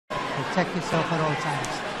Protect yourself at all times.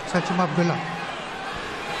 Touch him up, good luck.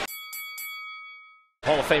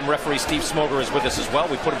 Hall of Fame referee Steve Smoger is with us as well.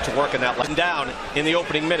 We put him to work in that line down in the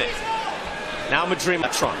opening minute. Now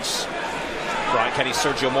Madrimov trunks. Brian Kenny,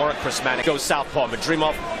 Sergio Mora, Chris Manick goes southpaw.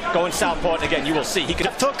 Madrimov going southpaw, and again, you will see he can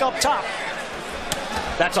hook up top.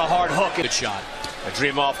 That's a hard hook. Good shot.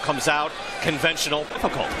 Madrimov comes out, conventional,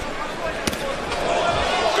 difficult.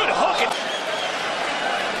 Good hook.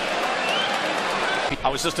 I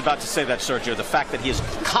was just about to say that, Sergio, the fact that he is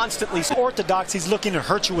constantly orthodox, he's looking to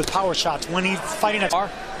hurt you with power shots when he's fighting at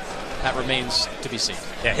that remains to be seen.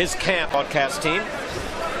 Yeah, his camp broadcast team.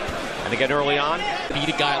 And again, early on, beat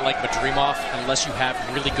a guy like Madrimov unless you have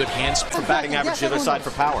really good hands. For batting average, the other side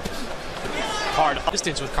for power. Hard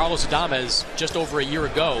distance with Carlos Adames just over a year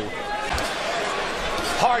ago.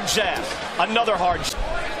 Hard jab, another hard jab.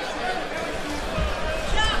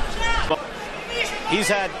 He's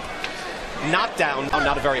had knockdown,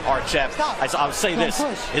 not a very hard jab. I'll say this,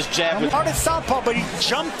 his jab was hard at southpaw, but he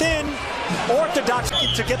jumped in orthodox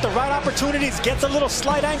to get the right opportunities, gets a little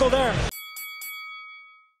slight angle there.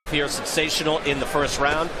 Here, sensational in the first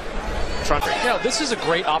round. This is a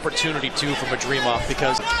great opportunity too for Madrimov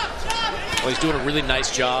because he's doing a really nice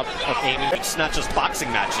job of aiming. It's not just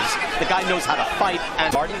boxing matches. The guy knows how to fight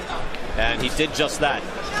and he did just that,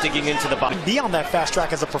 digging into the body. Be on that fast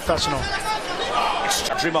track as a professional.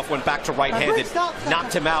 Madrimov went back to right-handed,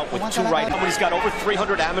 knocked him out with two right. He's got over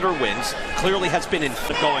 300 amateur wins. Clearly has been in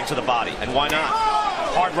going to the body, and why not?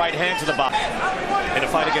 Hard right hand to the body. In a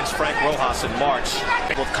fight against Frank Rojas in March.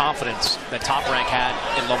 With confidence that Top Rank had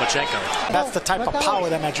in Lomachenko. That's the type of power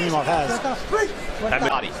that Madrimov has. And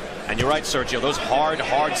body. And you're right, Sergio, those hard,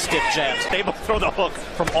 stiff jabs. Able to throw the hook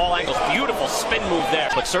from all angles. Beautiful spin move there.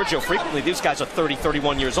 But Sergio, frequently these guys are 30,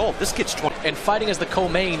 31 years old. This kid's 20. And fighting as the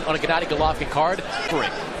co-main on a Gennady Golovkin card.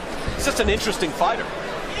 He's just an interesting fighter.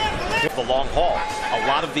 The long haul. A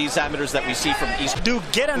lot of these amateurs that we see from East. Dude,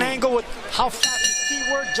 get an angle with how fast his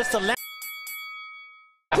feet work just to land.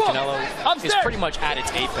 Canelo is pretty much at its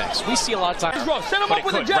apex. We see a lot of times. But it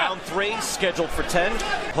could. Round 3, scheduled for 10.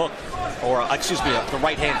 Hook, or excuse me, the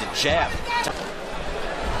right-handed jab.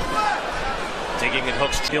 Digging and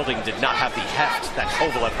hooks. Fielding did not have the heft that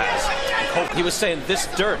Kovalev has. He was saying, this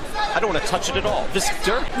dirt, I don't want to touch it at all. This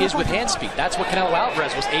dirt is with hand speed. That's what Canelo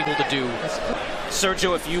Alvarez was able to do.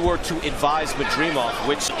 Sergio, if you were to advise Madrimov,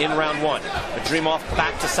 which in round 1, Madrimov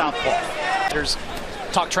back to southpaw. There's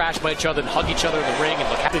talk trash about each other and hug each other in the ring and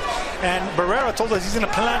look happy. And Barrera told us he's going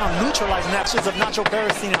to plan on neutralizing actions of Nacho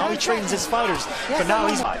Barrera and how he trains his fighters. But now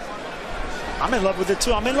he's... I'm in love with it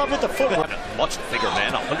too. I'm in love with the foot. Much bigger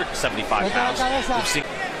man, 175 pounds. We've seen...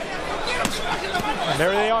 And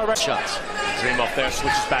there they are. Shots. Madrimov there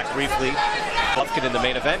switches back briefly. Golovkin in the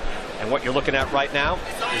main event. And what you're looking at right now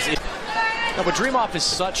is... Now, Madrimov is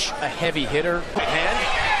such a heavy hitter. Right hand,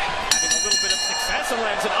 having a little bit of success and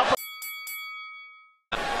lands an upper.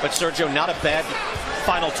 But Sergio, not a bad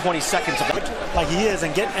final 20 seconds of it. Like he is,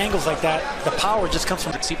 and get angles like that, the power just comes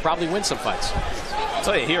from... He probably wins some fights. I'll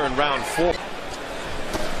tell you, here in round 4.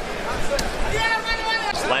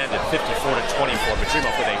 Landed 54-24.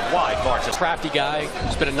 Madrimov with a wide march. A crafty guy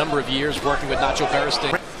who's been a number of years working with Nacho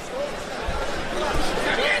Barrera.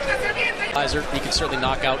 He can certainly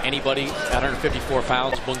knock out anybody at 154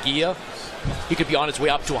 pounds. Munguia, he could be on his way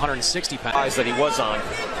up to 160 pounds. That he was on.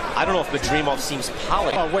 I don't know if Madrimov seems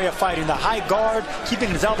polished. A way of fighting, the high guard, keeping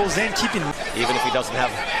his elbows in, keeping... Even if he doesn't have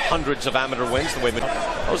hundreds of amateur wins, the way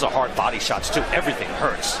those are hard body shots too. Everything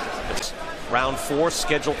hurts. It's round 4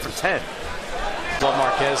 scheduled for 10.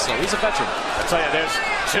 Marquez, so he's a veteran. I tell you, there's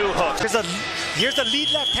 2 hooks. Here's a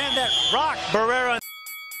lead left hand that rocked Barrera.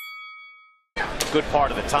 Good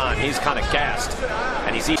part of the time, he's kind of gassed.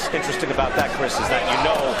 And he's interesting about that, Chris, is that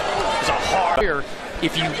there's a hard... Here,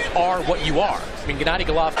 if you are what you are. I mean, Gennady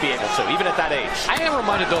Golovkin be able to, even at that age. I am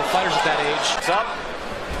reminded, though, fighters at that age. It's up.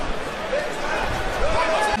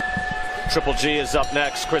 Triple G is up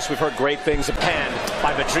next. Chris, we've heard great things of hand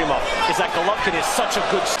by Madrimov. Is that Golovkin is such a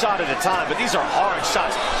good shot at a time, but these are hard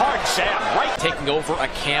shots. Hard jab, right? Taking over a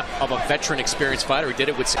camp of a veteran, experienced fighter. He did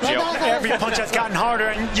it with Sergio. Every punch has gotten harder,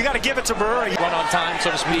 and you got to give it to Barrera. Run on time,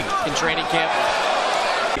 so to speak, in training camp.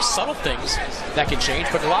 There's subtle things that can change,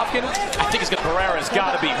 but Golovkin, I think he's going to... Barrera's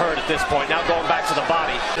got to be hurt at this point. Now going back to the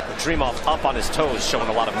body. Madrimov up on his toes, showing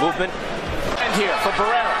a lot of movement. And here for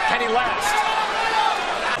Barrera. Can he last?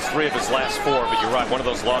 3 of his last 4, but you're right, one of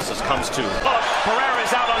those losses comes to... Barrera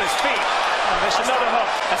is out on his feet. Another hook.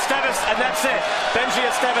 Esteves, and that's it. Benji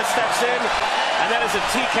Esteves steps in, and that is a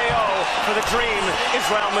TKO for the Dream,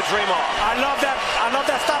 Israil Madrimov. I love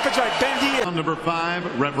that stoppage right, Benji. On number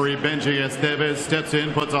 5, referee Benji Esteves steps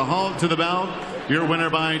in, puts a halt to the bout. Your winner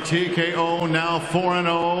by TKO, now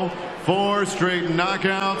 4-0. 4 straight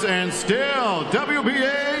knockouts, and still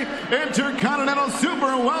WBA Intercontinental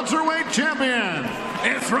Super Welterweight Champion,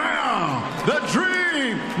 Israil the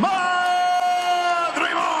Dream Madrimov.